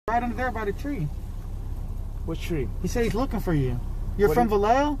Right under there by the tree. What tree? He said he's looking for you. You're What from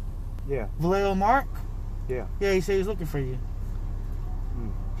Vallejo? Yeah. Vallejo Mark? Yeah. Yeah, he said he's looking for you.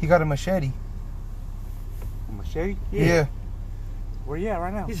 He got a machete. A machete? Yeah. Where you at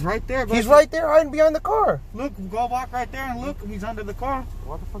right now? He's right there, bro. He's right there hiding behind the car. Look, go walk right there and look. He's under the car.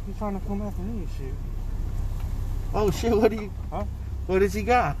 Why the fuck you trying to come after me and shit? Oh, shit. What do you... Huh? What does he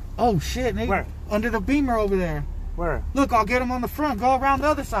got? Oh, shit. Nigga. Where? Under the Beamer over there. Where? Look, I'll get him on the front. Go around the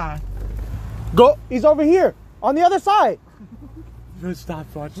other side. Go. He's over here on the other side. No, stop,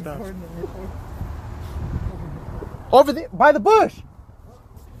 watch, stop. Over the by the bush.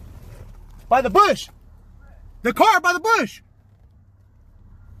 By the bush. The car by the bush.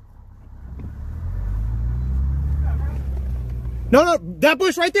 No, that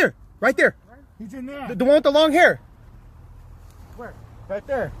bush right there. Right there. He's in there. The one with the long hair. Where? Right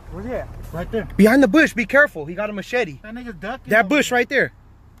there. Where's he at? Right there. Behind the bush. Be careful. He got a machete. That nigga's ducking. That bush right there.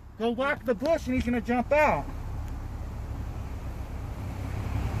 Go walk the bush and he's gonna jump out.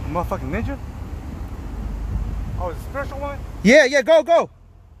 Motherfucking ninja? Oh, it's a special one? Yeah, go.